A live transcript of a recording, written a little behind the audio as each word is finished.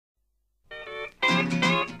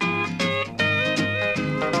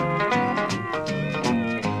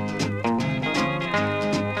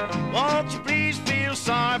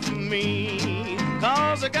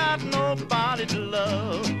'cause I got nobody to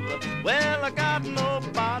love. Well, I got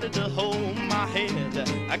nobody to hold my head.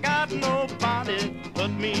 I got nobody to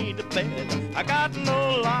put me to bed. I got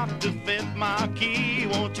no lock to fit my key.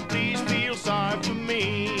 Won't you please feel sorry for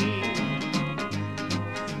me?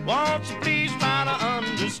 Won't you please try to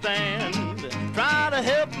understand? Try to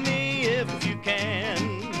help me if you can.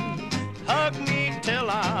 Hug me till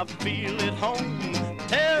I feel at home.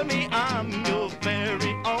 Tell me I'm your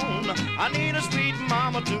very own. I need a sweet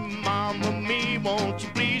mama to mama me. Won't you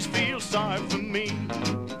please feel sorry for me?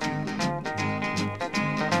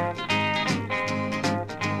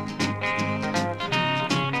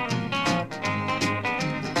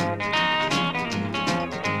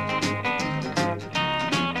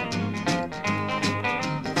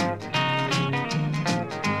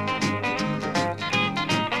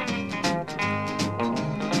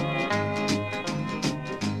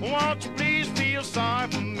 Won't you please feel sorry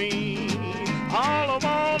for me? All I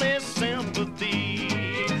want is sympathy.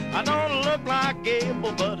 I don't look like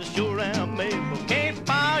Gable, but I sure am able. Can't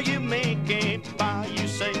buy you mink, can't buy you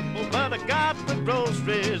sable, but I got the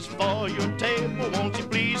groceries for your table. Won't you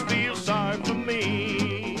please feel sorry for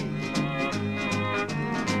me?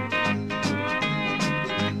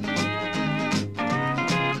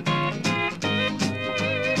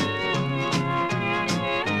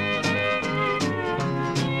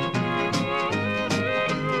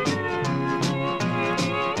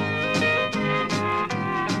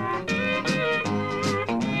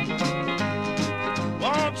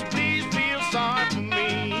 Won't you please feel sorry for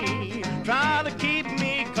me? Try to keep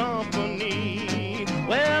me company.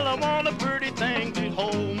 Well, I want a pretty thing to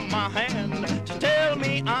hold my hand, to tell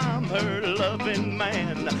me I'm her loving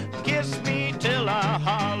man. Kiss me till I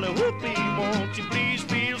holler whoopee. Won't you please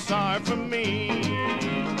feel sorry for me?